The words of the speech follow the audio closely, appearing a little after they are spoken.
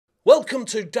Welcome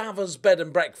to Dava's Bed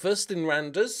and Breakfast in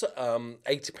Randers.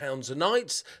 £80 a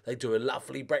night. They do a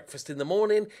lovely breakfast in the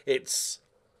morning. It's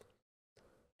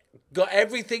got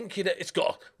everything. It's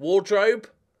got a wardrobe.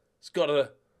 It's got a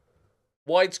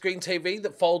widescreen TV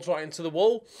that folds right into the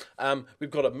wall. We've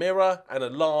got a mirror and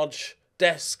a large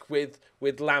desk with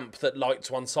lamp that lights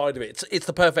one side of it. It's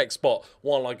the perfect spot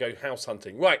while I go house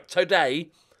hunting. Right, today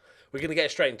we're going to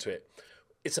get straight into it.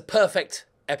 It's a perfect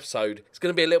episode. It's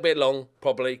going to be a little bit long,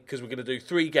 probably, because we're going to do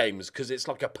 3 games, because it's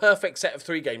like a perfect set of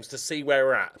 3 games to see where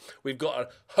we're at. We've got a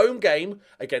home game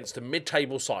against a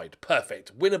mid-table side.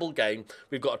 Perfect. Winnable game.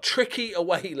 We've got a tricky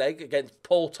away leg against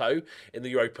Porto in the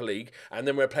Europa League, and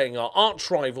then we're playing our arch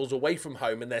rivals away from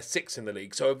home, and they're 6th in the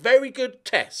league. So a very good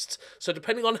test. So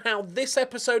depending on how this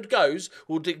episode goes,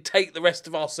 will dictate the rest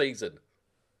of our season.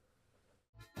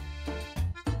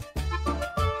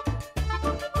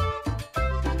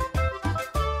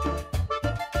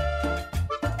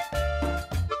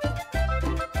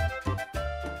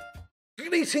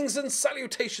 Greetings and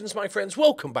salutations, my friends.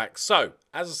 Welcome back. So,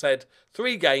 as I said,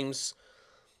 3 games.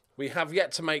 We have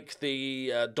yet to make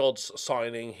the Dodds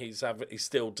signing. He's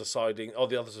still deciding. Oh,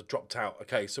 the others have dropped out.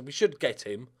 Okay, so we should get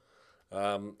him.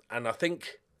 And I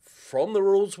think from the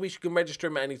rules, we can register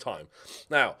him at any time.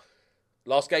 Now,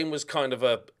 last game was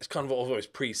it's always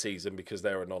pre-season because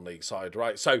they're a non-league side,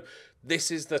 right? So this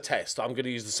is the test. I'm going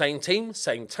to use the same team,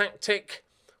 same tactic.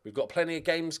 We've got plenty of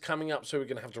games coming up, so we're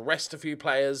going to have to rest a few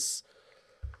players.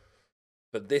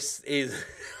 But this is...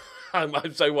 I'm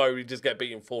so worried we just get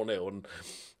beaten 4-0 and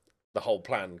the whole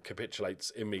plan capitulates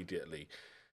immediately.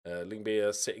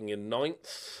 Lingbia sitting in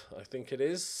 9th, I think it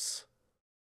is.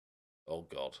 Oh,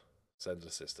 God. Send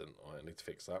assistant. All right, I need to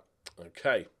fix that.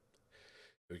 Okay.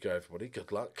 Here we go, everybody.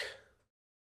 Good luck.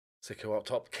 Sicko up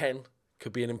top. Ken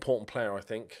could be an important player, I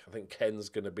think. I think Ken's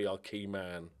going to be our key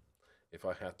man, if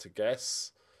I had to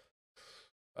guess.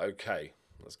 Okay.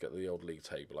 Let's get the old league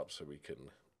table up so we can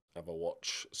have a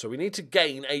watch. So we need to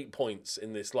gain 8 points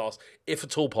in this last, if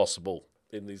at all possible,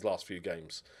 in these last few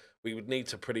games. We would need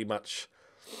to pretty much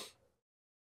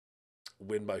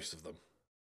win most of them.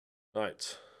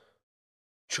 Right.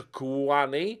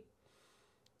 Chukwani.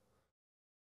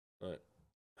 Right.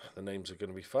 The names are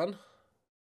going to be fun.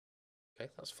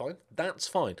 Okay, that's fine. That's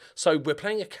fine. So we're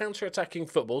playing a counter-attacking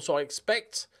football, so I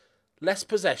expect less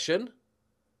possession.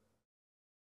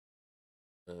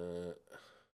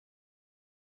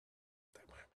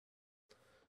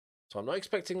 So I'm not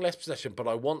expecting less possession, but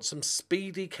I want some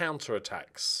speedy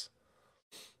counter-attacks.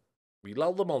 We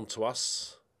lull them onto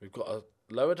us. We've got a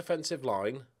lower defensive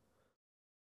line.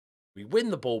 We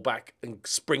win the ball back and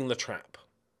spring the trap.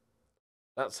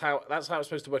 That's how it's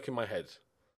supposed to work in my head.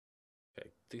 Okay,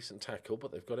 decent tackle,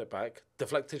 but they've got it back.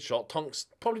 Deflected shot. Tonks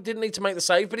probably didn't need to make the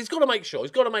save, but he's got to make sure.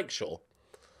 He's got to make sure.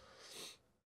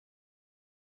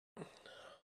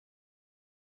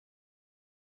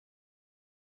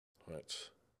 Right.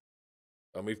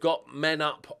 And we've got men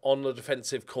up on the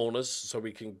defensive corners, so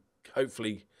we can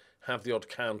hopefully have the odd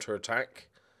counter-attack.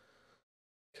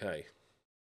 Okay.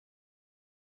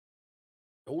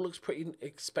 All looks pretty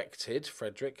expected,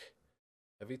 Frederick.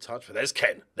 Heavy touch. But there's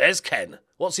Ken. There's Ken.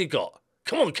 What's he got?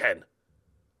 Come on, Ken.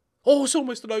 Oh, it's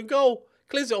almost an own goal.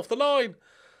 Clears it off the line.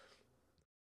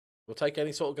 We'll take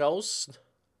any sort of goals.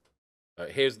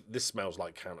 This smells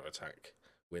like counter-attack.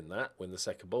 Win that. Win the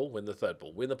second ball. Win the third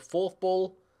ball. Win the fourth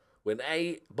ball. Win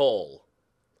a ball.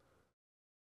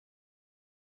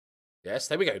 Yes,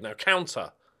 there we go. Now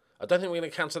counter. I don't think we're going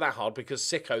to counter that hard because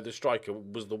Sicko, the striker,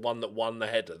 was the one that won the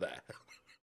header there.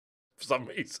 For some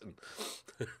reason.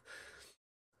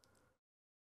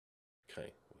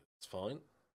 Okay, it's fine.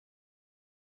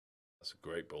 That's a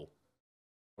great ball.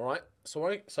 All right, it's all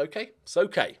right. It's okay. It's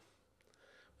okay.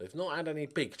 They've not had any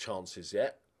big chances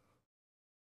yet.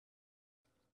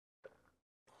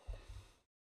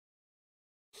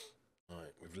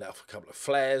 Right, we've let off a couple of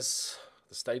flares.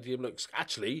 The stadium looks,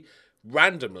 actually,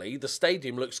 randomly, the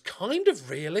stadium looks kind of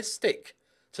realistic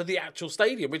to the actual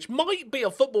stadium, which might be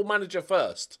a Football Manager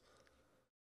first.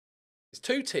 It's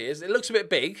 2 tiers. It looks a bit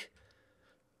big.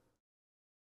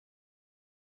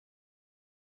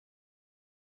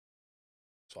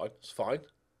 It's fine. It's fine.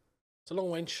 It's a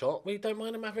long-range shot. We don't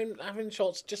mind them having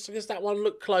shots just because that one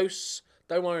looked close.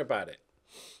 Don't worry about it.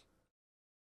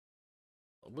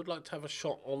 I would like to have a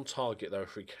shot on target, though,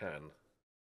 if we can.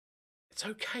 It's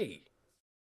okay.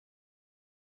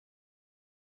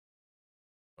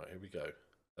 Right, here we go.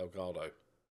 Delgado.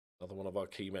 Another one of our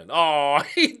key men. Oh,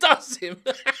 he does him.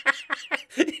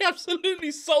 He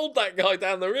absolutely sold that guy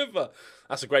down the river.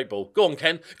 That's a great ball. Go on,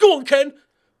 Ken. Go on, Ken.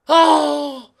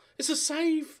 Oh, it's a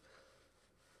save.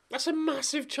 That's a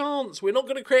massive chance. We're not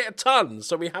going to create a ton,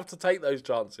 so we have to take those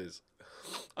chances.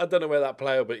 I don't know where that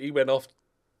player, but he went off.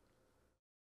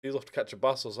 He was off to catch a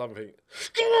bus or something.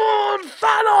 Come on,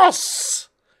 Thanos!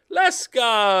 Let's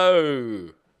go.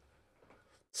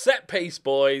 Set piece,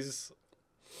 boys.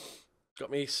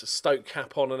 Got me Stoke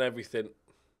cap on and everything.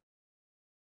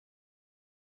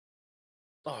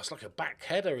 Oh, it's like a back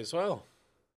header as well.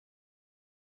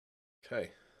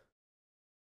 Okay.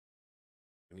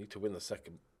 We need to win the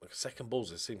second. Like second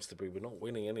balls, it seems to be. We're not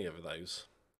winning any of those.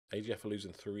 AGF are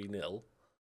losing 3-0. Which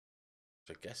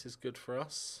I guess is good for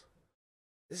us.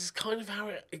 This is kind of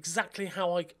exactly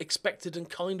how I expected and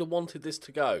kind of wanted this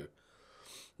to go.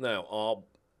 Now, our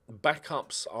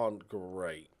backups aren't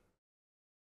great.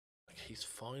 Like, he's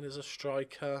fine as a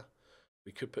striker.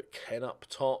 We could put Ken up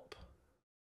top.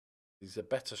 He's a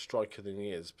better striker than he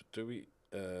is. But do we...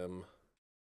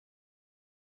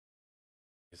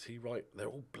 is he right? They're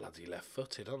all bloody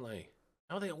left-footed, aren't they?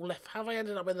 How are they all left? How have I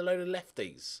ended up with a load of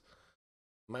lefties?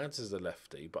 Mads is a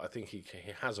lefty, but I think he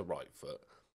has a right foot.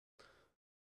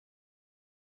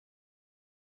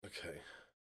 Okay.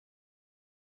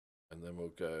 And then we'll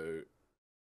go...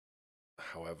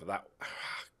 However, that...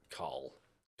 Carl.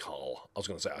 I was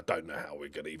going to say, I don't know how we're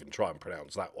going to even try and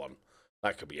pronounce that one.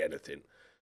 That could be anything.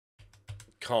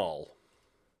 Carl.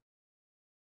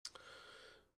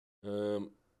 We'll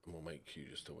make you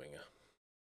just a winger.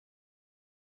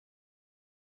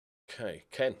 Okay,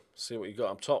 Ken, see what you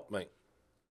got up top, mate.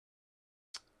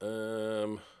 We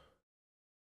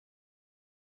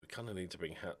kind of need to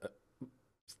bring...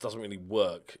 it doesn't really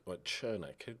work. Like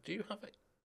Chernak, do you have it?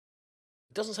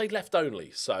 It doesn't say left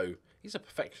only, so he's a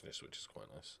perfectionist, which is quite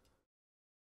nice.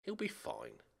 He'll be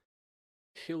fine.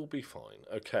 He'll be fine.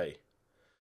 Okay.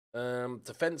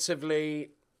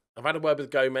 Defensively, I've had a word with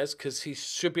Gomez because he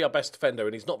should be our best defender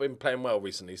and he's not been playing well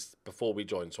recently before we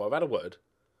joined. So I've had a word.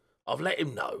 I've let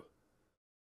him know.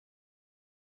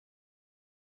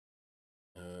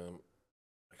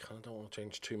 I kind of don't want to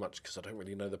change too much because I don't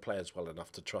really know the players well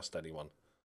enough to trust anyone.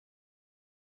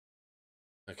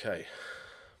 Okay.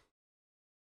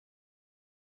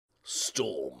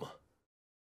 Storm. Is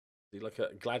he like a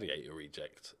gladiator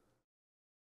reject?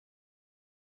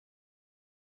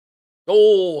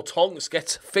 Oh, Tonks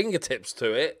gets fingertips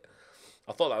to it.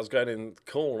 I thought that was going in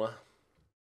the corner.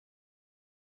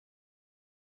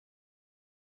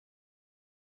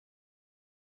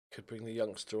 Could bring the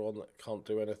youngster on that can't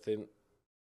do anything.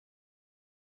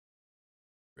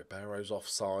 Ribeiro's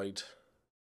offside.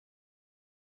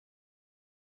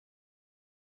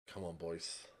 Come on,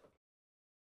 boys.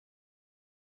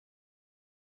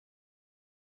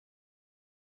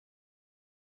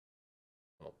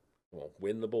 Oh, come on,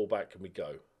 win the ball back and we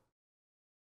go.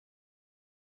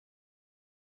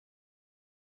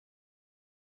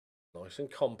 Nice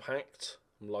and compact.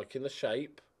 I'm liking the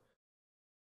shape.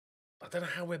 I don't know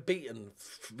how we're beaten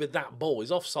with that ball.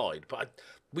 He's offside, but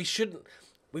we shouldn't.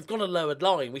 We've got a lowered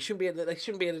line. We shouldn't be. They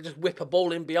shouldn't be able to just whip a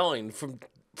ball in behind from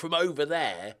over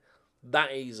there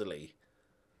that easily.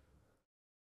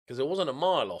 Because it wasn't a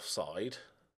mile offside.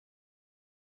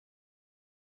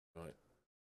 Right.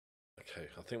 Okay.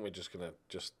 I think we're just gonna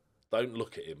don't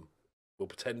look at him. We'll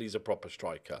pretend he's a proper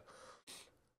striker.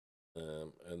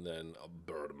 And then a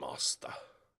BARRACUDA.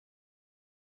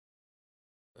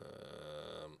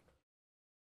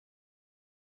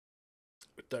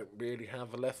 We don't really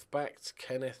have a left back. It's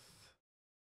Kenneth.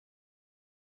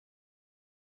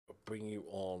 We'll bring you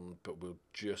on, but we'll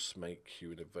just make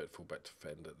you an inverted fullback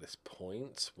defender at this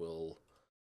point. We'll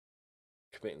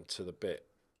commit into the bit.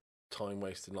 Time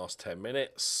wasting last 10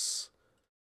 minutes.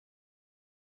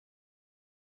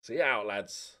 See it out,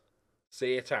 lads.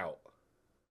 See it out.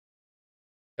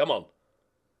 Come on.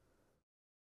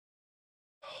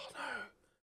 Oh, no.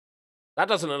 That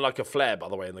doesn't look like a flare, by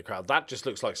the way, in the crowd. That just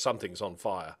looks like something's on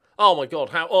fire. Oh, my God.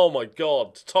 How? Oh, my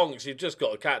God. Tonks, you've just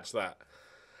got to catch that.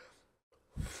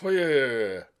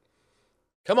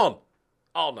 Come on.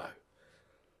 Oh, no.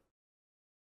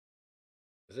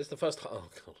 Is this the first... Oh,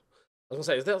 God. I was going to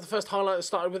say, is that the first highlight that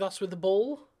started with us with the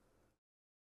ball?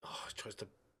 Oh, he tries to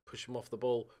push him off the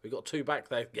ball. We've got two back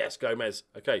there. Yes, Gomez.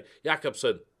 Okay,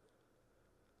 Jakobsen.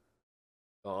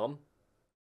 You've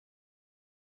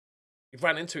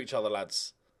ran into each other,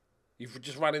 lads. You've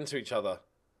just ran into each other.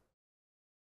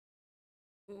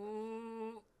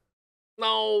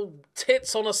 No,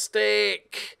 tits on a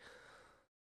stick.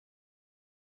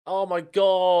 Oh my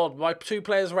God, my two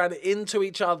players ran into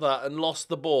each other and lost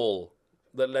the ball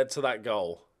that led to that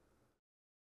goal.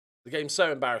 The game's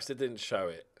so embarrassed it didn't show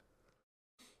it.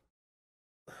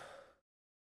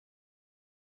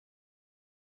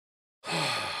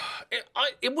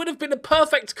 it would have been a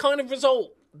perfect kind of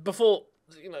result before,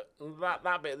 you know,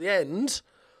 that bit at the end.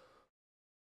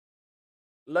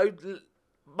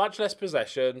 Much less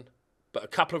possession, but a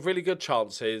couple of really good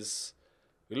chances.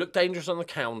 We looked dangerous on the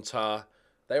counter.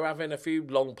 They were having a few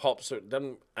long pops at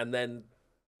them, and then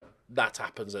that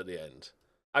happens at the end.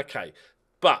 Okay,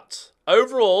 but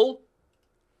overall,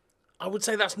 I would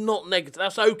say that's not negative.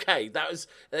 That's okay.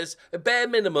 There's a bare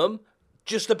minimum,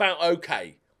 just about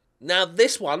okay. Now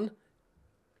this one,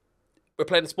 we're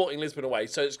playing Sporting Lisbon away,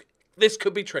 so this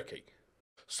could be tricky.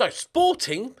 So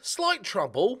Sporting, slight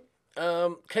trouble.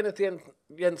 Kenneth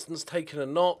Jensen's taken a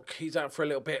knock. He's out for a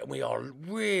little bit, and we are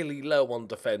really low on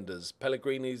defenders.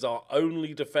 Pellegrini's our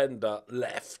only defender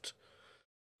left,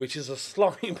 which is a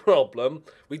slight problem.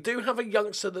 We do have a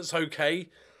youngster that's okay,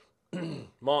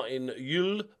 Martin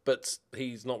Yule, but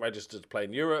he's not registered to play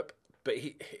in Europe. But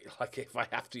he like, if I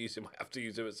have to use him, I have to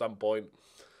use him at some point.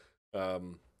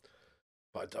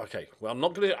 But okay, well,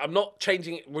 I'm not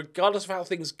changing, regardless of how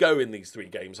things go in these 3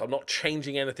 games, I'm not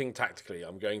changing anything tactically.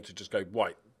 I'm going to just go,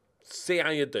 right, see how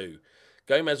you do.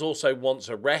 Gomez also wants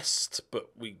a rest,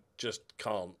 but we just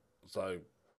can't, so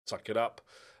suck it up.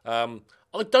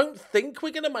 I don't think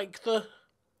we're going to make the...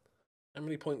 How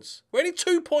many points? We're only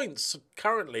 2 points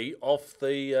currently off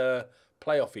the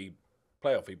playoffy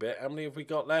bit. How many have we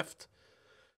got left?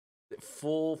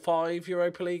 4, 5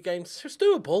 Europa League games. It's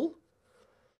doable.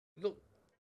 Look,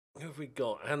 who have we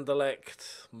got?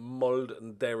 Anderlecht, Molde,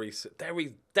 and Derry.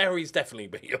 Derry's definitely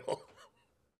beatable.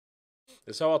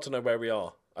 It's so hard to know where we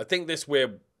are. I think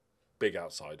we're big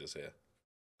outsiders here.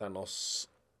 Thanos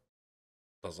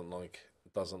doesn't like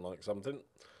something.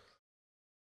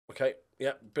 Okay,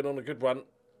 yeah, been on a good run.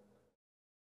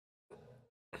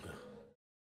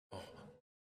 Oh,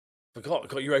 forgot, I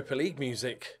got Europa League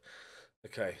music.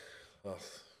 Okay, oh,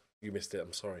 you missed it,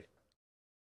 I'm sorry.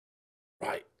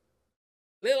 Right.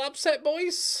 Little upset,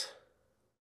 boys.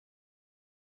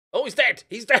 Oh, he's dead.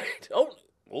 He's dead. Oh,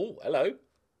 hello.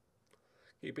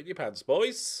 Keep it in your pants,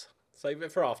 boys. Save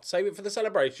it for after. Save it for the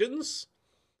celebrations.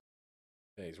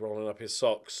 Yeah, he's rolling up his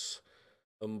socks.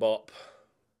 Mbop.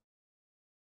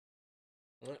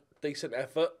 Decent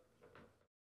effort.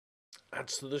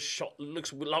 Adds to the shot.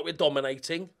 Looks like we're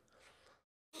dominating.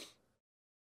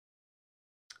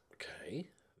 Okay.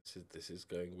 This is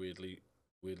going weirdly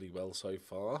well so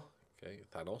far. Okay,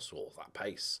 Thanos. Oh, that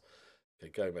pace.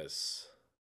 Okay, Gomez.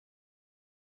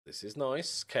 This is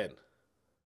nice. Ken.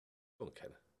 Come on, Ken.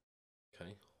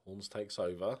 Okay, Horns takes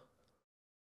over.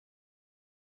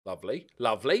 Lovely.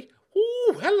 Lovely.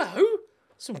 Ooh, hello.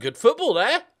 Some good football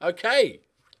there. Okay,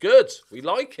 good. We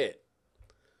like it.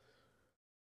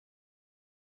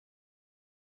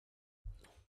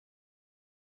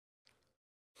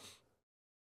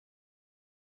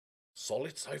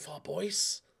 Solid so far,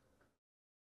 boys.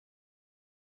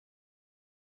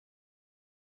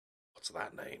 What's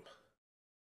that name?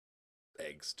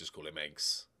 Eggs. Just call him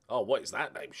Eggs. Oh, what is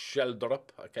that name? Sheldrup.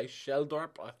 Okay,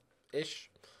 Sheldrup-ish.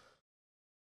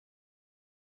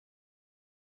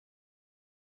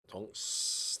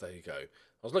 Tonks. There you go.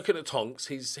 I was looking at Tonks.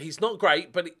 He's not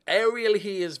great, but aerially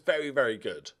he is very, very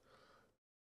good.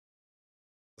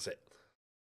 That's it.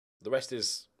 The rest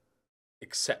is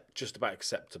just about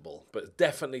acceptable, but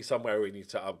definitely somewhere we need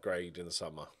to upgrade in the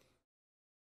summer.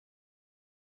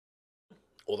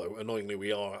 Although, annoyingly,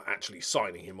 we are actually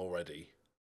signing him already.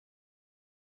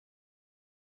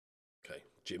 Okay,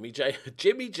 Jimmy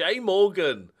J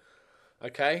Morgan.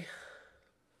 Okay.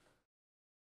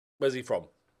 Where's he from?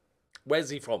 Where's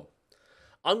he from?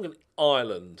 I'm going to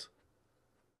Ireland.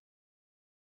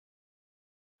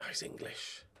 Oh, he's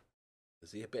English.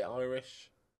 Is he a bit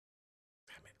Irish?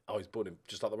 Damn it. Oh, he's born him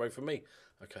just up the road from me.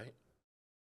 Okay.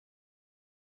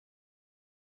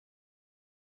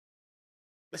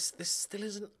 This still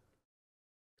isn't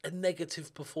a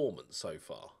negative performance so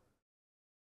far.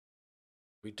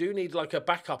 We do need like a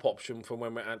backup option for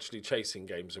when we're actually chasing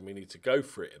games and we need to go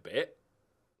for it a bit.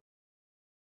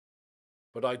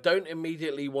 But I don't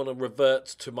immediately want to revert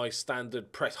to my standard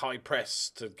high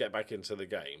press to get back into the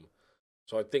game.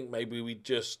 So I think maybe we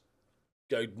just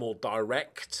go more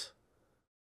direct.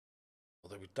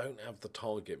 Although we don't have the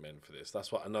target men for this.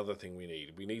 That's what another thing we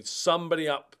need. We need somebody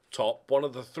up top, one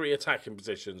of the 3 attacking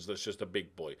positions that's just a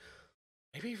big boy.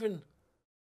 Maybe even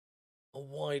a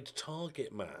wide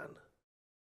target man.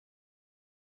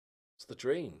 It's the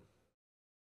dream.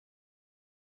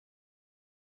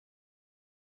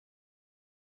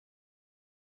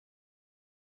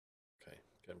 Okay,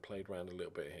 getting played around a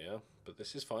little bit here. But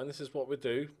this is fine. This is what we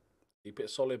do. Keep it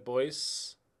solid,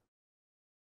 boys.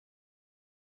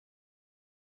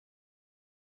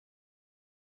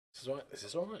 This is right. This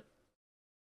is all right.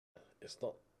 It's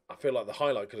not... I feel like the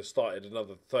highlight could have started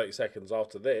another 30 seconds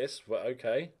after this, but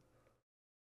okay.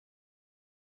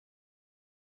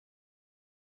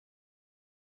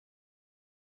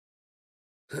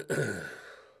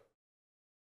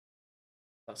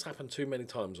 That's happened too many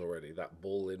times already, that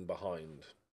ball in behind.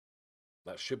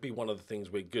 That should be one of the things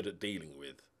we're good at dealing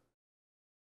with.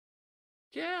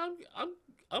 Yeah,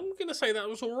 I'm going to say that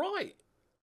was all right.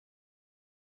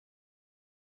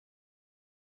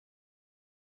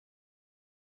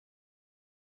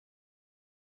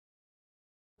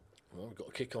 Well, we've got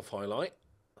a kick-off highlight.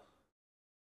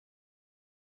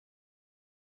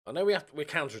 I know we're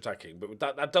counter-attacking, but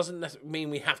that doesn't mean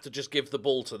we have to just give the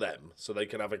ball to them so they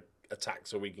can have an attack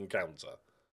so we can counter.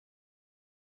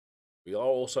 We are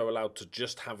also allowed to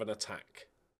just have an attack.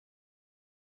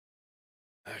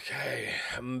 Okay,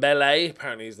 Mbele,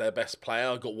 apparently he's their best player.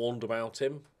 I got warned about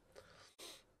him.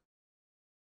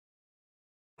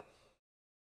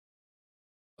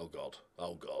 Oh, God.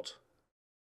 Oh, God.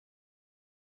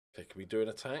 Okay, can we do an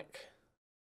attack?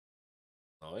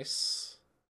 Nice.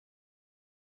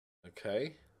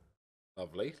 Okay.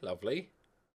 Lovely, lovely.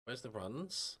 Where's the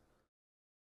runs?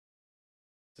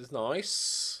 This is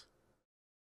nice.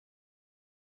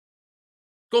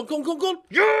 Go on, go on, go on, go on.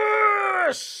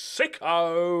 Yes!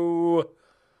 Sicko!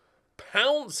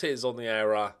 Pounces on the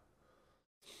error.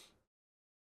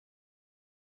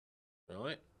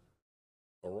 Right.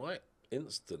 All right.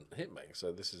 Instant hitmake.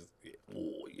 So this is...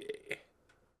 Oh, yeah.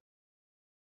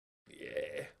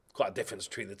 Yeah. Quite a difference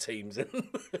between the teams.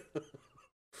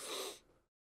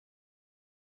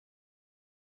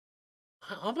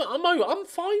 I'm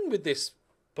fine with this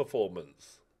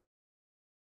performance.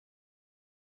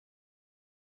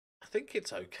 I think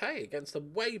it's okay against a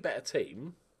way better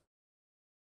team,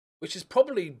 which is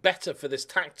probably better for this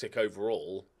tactic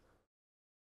overall.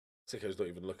 Sicko's not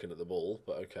even looking at the ball,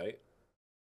 but okay.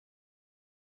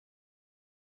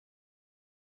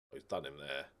 Oh, he's done him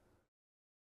there.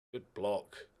 Good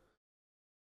block.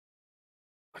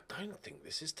 I don't think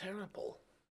this is terrible.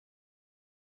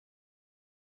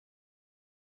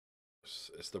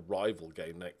 It's the rival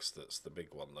game next that's the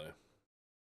big one, though.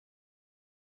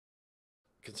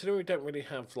 Considering we don't really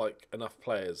have, like, enough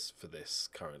players for this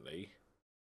currently.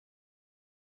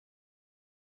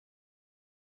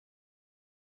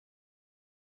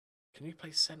 Can you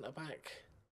play centre-back?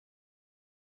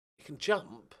 You can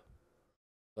jump.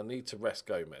 I need to rest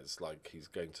Gomez, like he's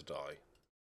going to die.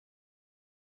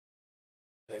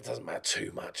 It doesn't matter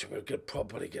too much. We're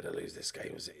probably going to lose this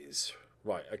game as it is.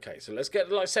 Right, okay, so let's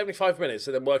get like 75 minutes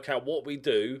and then work out what we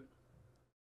do.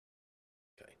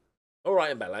 Okay. All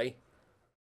right, Mbele.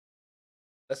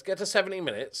 Let's get to 70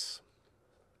 minutes.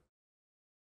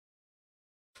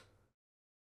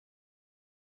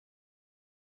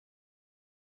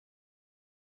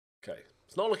 Okay,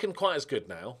 it's not looking quite as good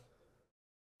now.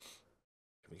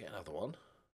 Can we get another one?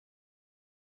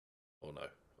 Oh, no.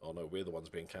 Oh, no, we're the ones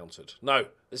being countered. No,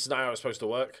 this is not how it's supposed to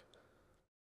work.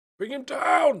 Bring him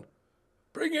down!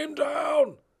 Bring him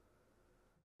down!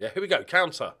 Yeah, here we go.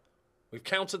 Counter. We've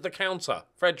countered the counter.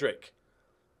 Frederick.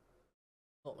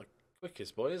 Not the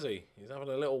quickest boy, is he? He's having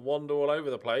a little wander all over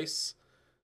the place.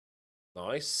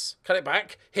 Nice. Cut it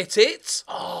back. Hit it.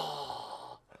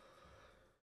 Oh.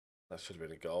 That should have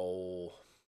been a goal.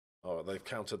 Oh, they've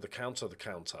countered the counter, the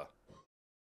counter.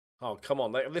 Oh, come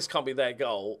on. This can't be their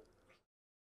goal.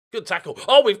 Good tackle.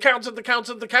 Oh, we've countered the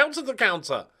counter, the counter, the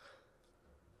counter.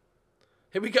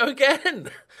 Here we go again.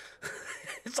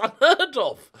 It's unheard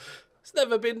of. It's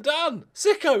never been done.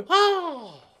 Sicko.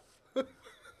 Oh.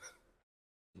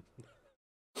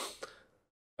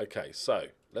 Okay, so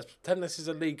let's pretend this is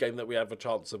a league game that we have a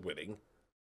chance of winning.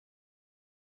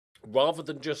 Rather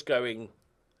than just going...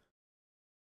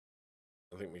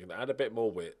 I think we can add a bit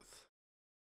more width.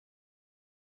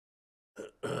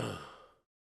 I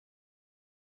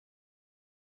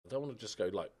don't want to just go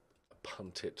like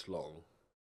punt it long.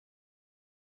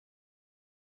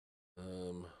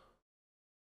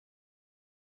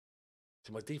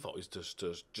 So my default is just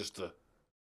to.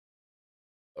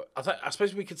 I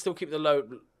suppose we could still keep the low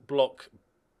block,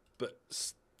 but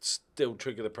still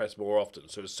trigger the press more often.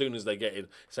 So as soon as they get in,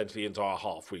 essentially into our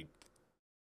half, we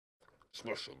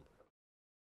smash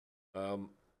them.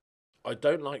 I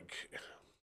don't like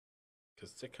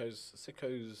because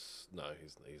Sicko's no,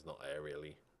 he's not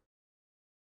aerially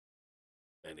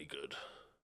any good.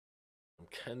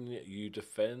 Can you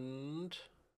defend?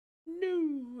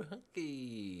 No,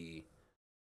 okay.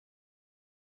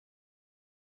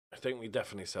 I think we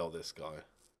definitely sell this guy.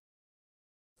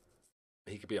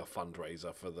 He could be our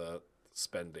fundraiser for the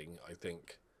spending, I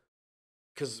think.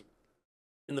 Because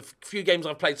in the few games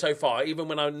I've played so far, even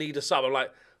when I need a sub, I'm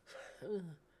like,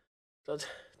 Do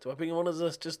I bring him on as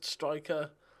a just striker?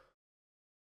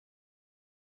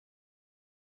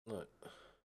 No.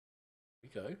 Here we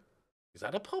go. He's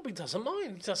at a pub. He doesn't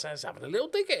mind. He just has having a little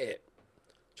dig at it.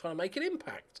 Trying to make an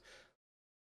impact.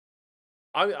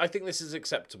 I think this is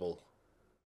acceptable.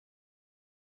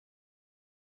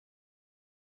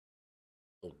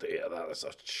 Oh dear, that is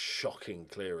a shocking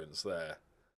clearance there.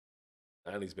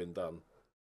 And he's been done.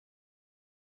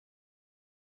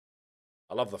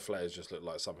 I love the flares just look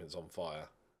like something's on fire.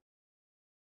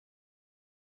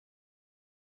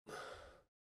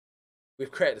 We've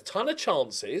created a ton of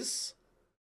chances.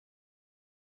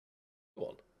 Go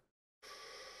on.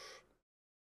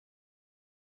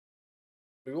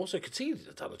 We've also conceded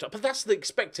a ton of chances. But that's the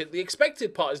expected. The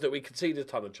expected part is that we conceded a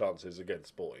ton of chances against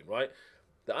Sporting, right?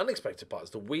 The unexpected part is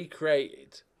that we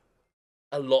created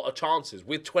a lot of chances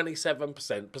with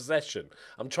 27% possession.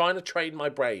 I'm trying to train my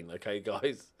brain, okay,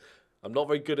 guys? I'm not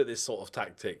very good at this sort of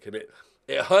tactic, and it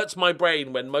hurts my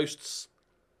brain when most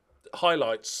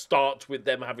highlights start with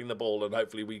them having the ball and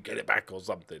hopefully we get it back or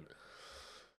something.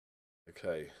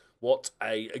 Okay, what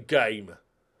a game.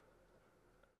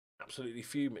 Absolutely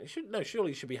fuming.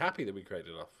 Surely you should be happy that we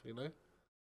created enough, you know?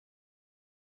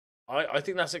 I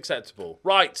think that's acceptable.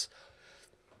 Right.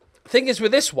 Thing is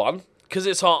with this one, because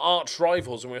it's our arch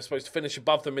rivals and we're supposed to finish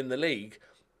above them in the league,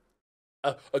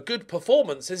 a good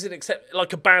performance isn't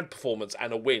like a bad performance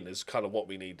and a win is kind of what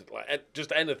we need. Like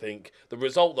just anything, the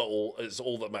result is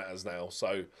all that matters now.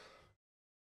 So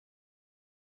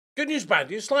good news, bad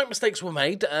news. Slight mistakes were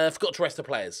made. Forgot to rest the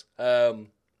players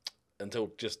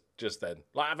until just then.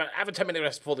 Like have a 10-minute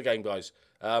rest before the game, guys.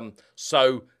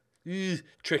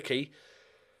 Tricky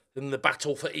in the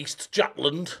battle for East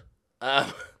Jutland.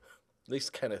 At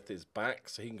least Kenneth is back,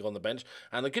 so he can go on the bench.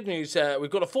 And the good news, we've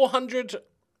got a 400k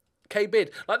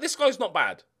bid. Like, this guy's not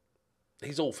bad.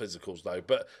 He's all physicals, though.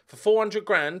 But for 400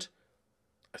 grand,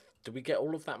 do we get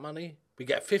all of that money? We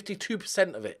get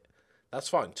 52% of it. That's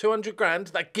fine. 200 grand,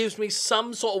 that gives me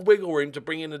some sort of wiggle room to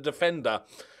bring in a defender.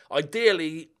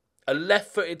 Ideally, a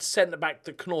left-footed centre-back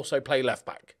that can also play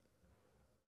left-back.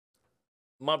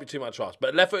 Might be too much to ask,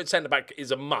 but left-footed centre-back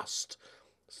is a must.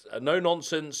 No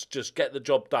nonsense, just get the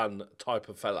job done type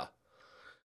of fella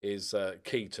is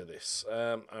key to this.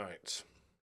 All right.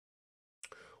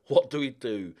 What do we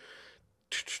do?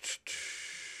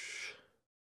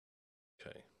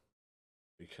 Okay.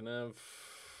 We can have...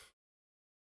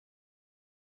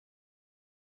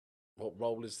 What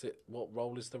role is it? What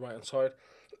role is the right-hand side?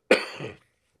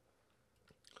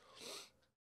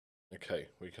 Okay,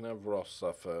 we can have Ross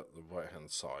for the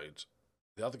right-hand side.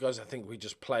 The other guys, I think we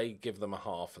just play, give them a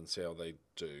half and see how they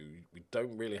do. We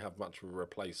don't really have much of a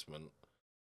replacement.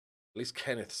 At least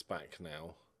Kenneth's back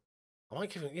now. I might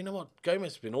give him... You know what?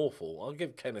 Gomez has been awful. I'll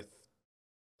give Kenneth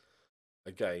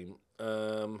a game.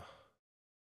 And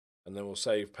then we'll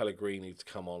save Pellegrini to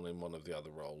come on in one of the other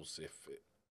roles if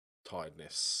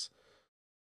tiredness.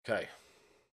 Okay.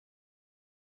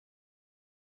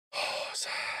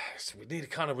 So we need a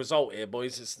kind of result here,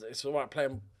 boys. It's all right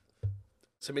playing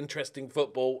some interesting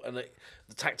football, and the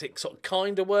tactics sort of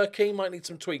kind of working. Might need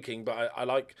some tweaking, but I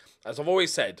like, as I've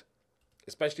always said,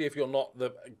 especially if you're not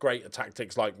the great at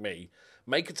tactics like me,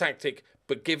 make a tactic,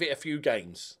 but give it a few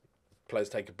games. Players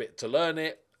take a bit to learn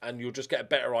it, and you'll just get a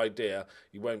better idea.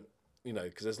 You won't, you know,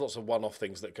 because there's lots of one-off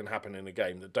things that can happen in a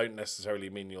game that don't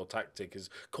necessarily mean your tactic is,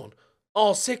 go on,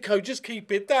 oh, sicko, just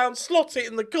keep it down, slot it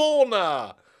in the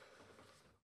corner.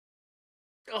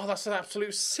 Oh, that's an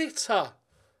absolute sitter.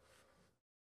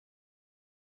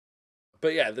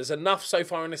 But yeah, there's enough so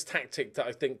far in this tactic that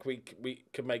I think we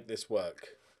can make this work.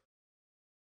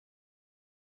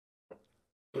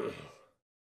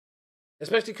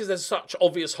 Especially because there's such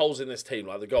obvious holes in this team.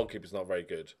 Like, the goalkeeper's not very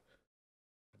good.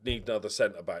 Need another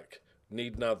centre-back.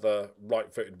 Need another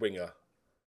right-footed winger.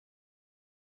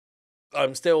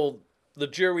 I'm still... The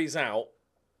jury's out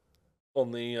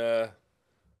on the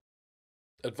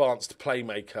advanced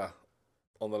playmaker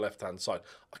on the left-hand side.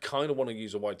 I kind of want to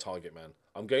use a wide target man.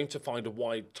 I'm going to find a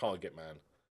wide target man.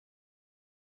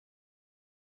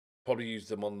 Probably use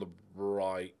them on the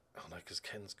right. Oh, no, because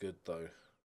Ken's good, though.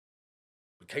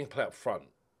 But Ken can play up front.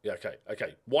 Yeah, okay,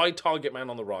 okay. Wide target man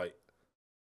on the right.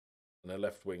 And a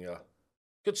left winger.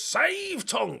 Good save,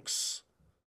 Tonks!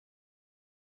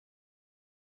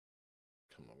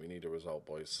 Come on, we need a result,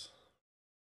 boys.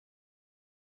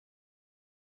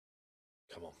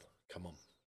 Come on, come on.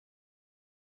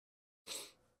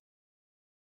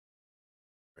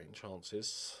 Great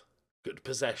chances. Good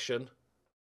possession.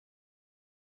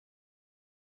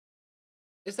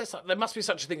 Is there must be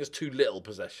such a thing as too little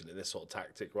possession in this sort of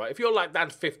tactic, right? If you're like down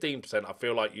to 15%, I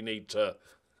feel like you need to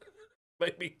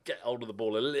Maybe get hold of the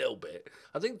ball a little bit.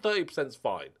 I think 30% is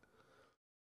fine.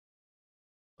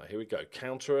 Right, here we go.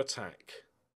 Counter attack.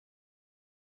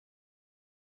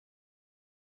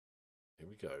 Here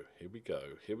we go. Here we go.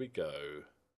 Here we go.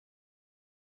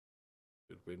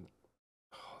 Good win.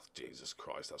 Oh, Jesus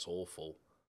Christ, that's awful.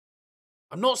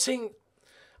 I'm not seeing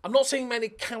many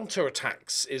counter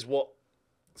attacks. Is what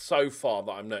so far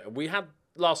that I'm noting. We had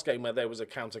last game where there was a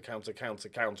counter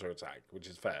attack, which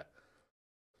is fair.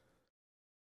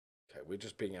 Okay, we're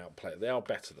just being outplayed. They are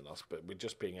better than us, but we're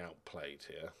just being outplayed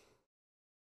here.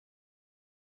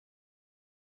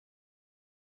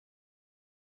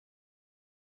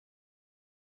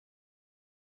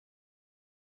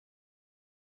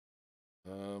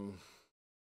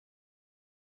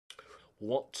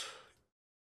 What?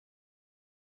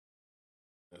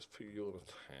 Let's put you on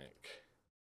attack.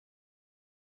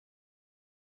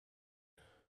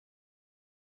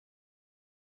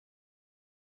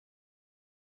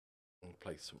 And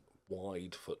play some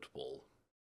wide football.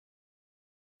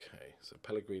 Okay, so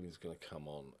Pellegrini's going to come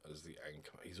on as the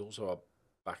anchor. He's also a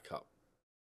backup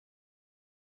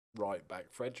right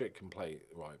back. Frederick can play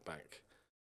right back.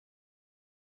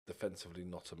 Defensively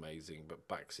not amazing, but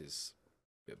backs is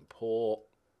a bit poor.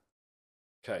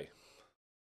 Okay.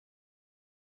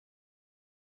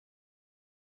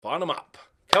 Line them up.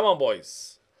 Come on,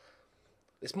 boys.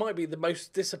 This might be the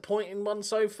most disappointing one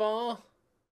so far.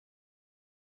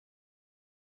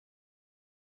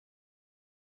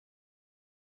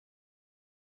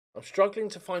 I'm struggling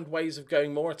to find ways of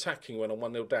going more attacking when I'm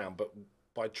 1-0 down, but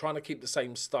by trying to keep the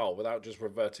same style without just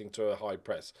reverting to a high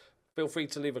press. Feel free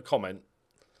to leave a comment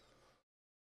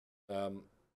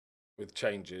with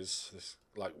changes. This,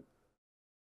 like,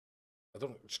 I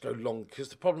don't just go long, because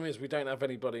the problem is we don't have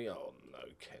anybody. Oh no,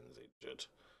 Ken's injured.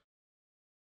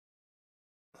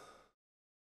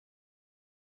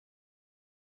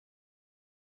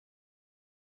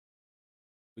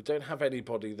 We don't have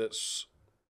anybody that's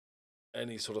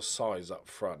any sort of size up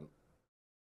front.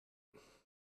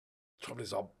 The trouble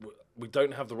is, we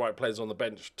don't have the right players on the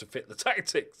bench to fit the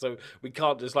tactic, so we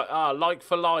can't just like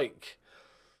for like.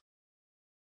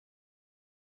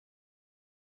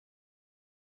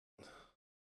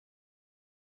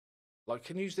 Like,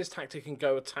 can you use this tactic and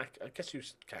go attack? I guess you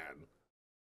can.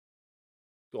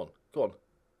 Go on, go on.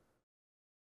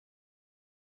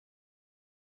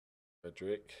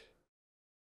 Frederick.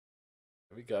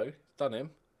 There we go. Done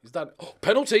him. He's done. Oh,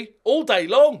 penalty all day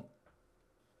long.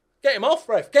 Get him off,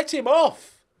 ref. Get him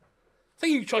off. I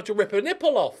think you tried to rip a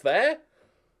nipple off there.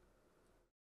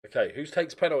 Okay, who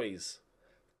takes penalties?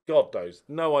 God knows.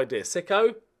 No idea.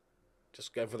 Sicko?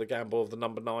 Just going for the gamble of the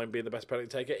number 9 being the best penalty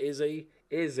taker. Is he?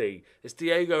 Is he? It's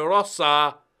Diego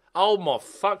Rosa. Oh, my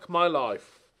fuck my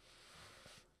life.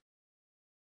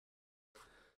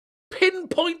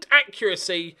 Pinpoint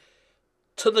accuracy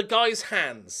to the guy's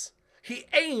hands. He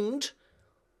aimed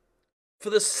for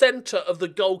the centre of the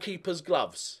goalkeeper's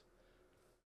gloves.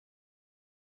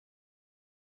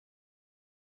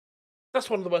 That's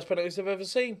one of the worst penalties I've ever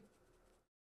seen.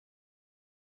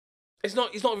 He's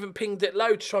not even pinged it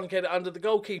low to try and get it under the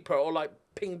goalkeeper or like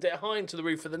pinged it high into the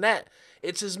roof of the net.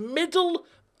 It's as middle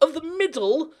of the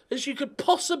middle as you could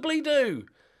possibly do.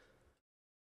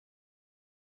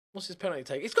 What's his penalty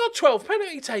take? He's got 12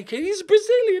 penalty taking. He's a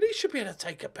Brazilian. He should be able to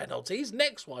take a penalty. His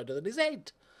neck's wider than his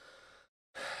head.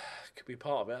 Could be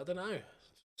part of it. I don't know.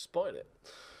 Spotted it.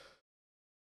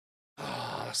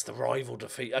 Ah, that's the rival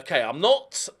defeat. Okay, I'm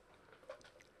not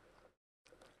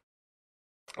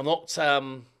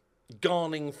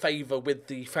garnering favour with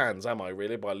the fans, am I,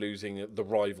 really, by losing the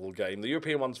rival game? The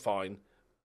European one's fine.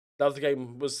 The other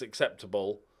game was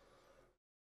acceptable.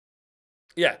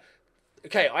 Yeah.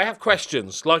 Okay, I have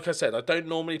questions. Like I said, I don't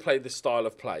normally play this style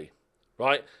of play,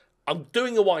 right? I'm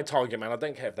doing a wide target man. I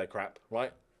don't care if they're crap,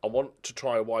 right? I want to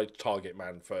try a wide target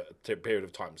man for a period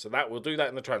of time. So we'll do that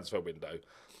in the transfer window,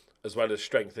 as well as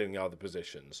strengthening other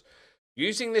positions.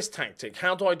 Using this tactic,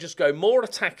 how do I just go more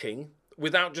attacking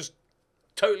without just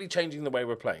totally changing the way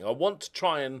we're playing? I want to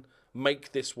try and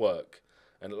make this work.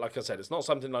 And like I said, it's not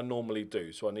something I normally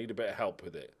do, so I need a bit of help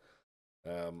with it.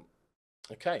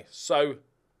 Okay, so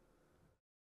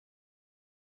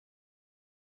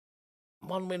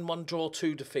 1 win, 1 draw,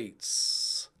 2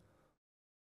 defeats.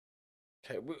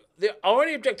 Okay, our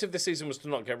only objective this season was to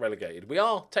not get relegated. We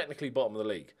are technically bottom of the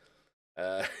league.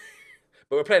 But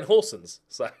we're playing Horsens,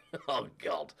 so oh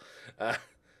god.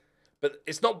 But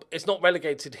it's not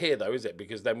relegated here though, is it?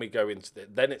 Because then we go into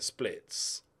then it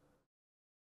splits.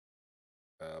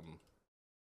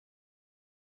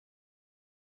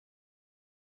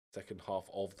 Second half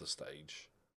of the stage.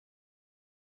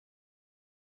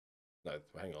 No,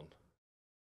 hang on.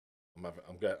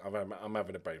 I'm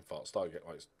having a brain fart. Start getting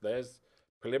like there's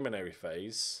preliminary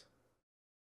phase.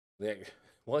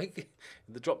 Why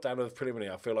the drop down of the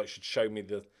preliminary? I feel like should show me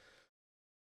the.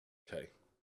 Okay,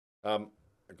 I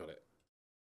got it.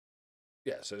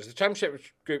 Yeah, so it's the championship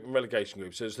group and relegation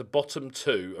group. So it's the bottom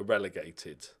two are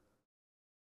relegated.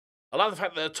 I like the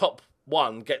fact that the top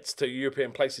one gets to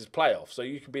European places playoff, so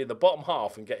you can be in the bottom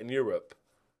half and get in Europe.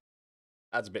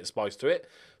 Adds a bit of spice to it.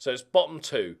 So it's bottom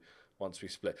two once we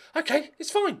split. Okay, it's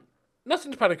fine.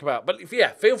 Nothing to panic about. But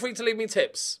yeah, feel free to leave me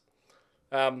tips.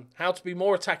 How to be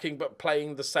more attacking but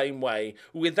playing the same way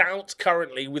without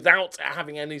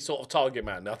having any sort of target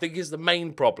man. I think is the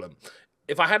main problem.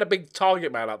 If I had a big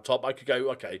target man up top, I could go,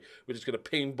 okay, we're just going to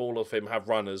ping ball off him, have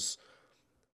runners.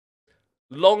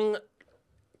 Long,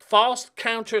 fast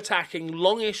counter-attacking,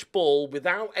 longish ball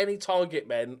without any target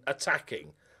men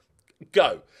attacking.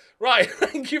 Go. Right,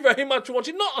 thank you very much for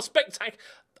watching. Not a spectacular...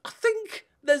 I think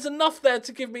there's enough there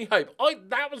to give me hope.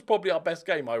 That was probably our best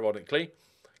game, ironically,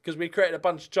 because we created a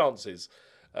bunch of chances.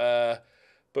 But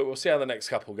we'll see how the next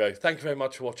couple go. Thank you very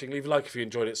much for watching. Leave a like if you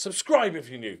enjoyed it. Subscribe if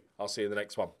you're new. I'll see you in the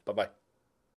next one. Bye-bye.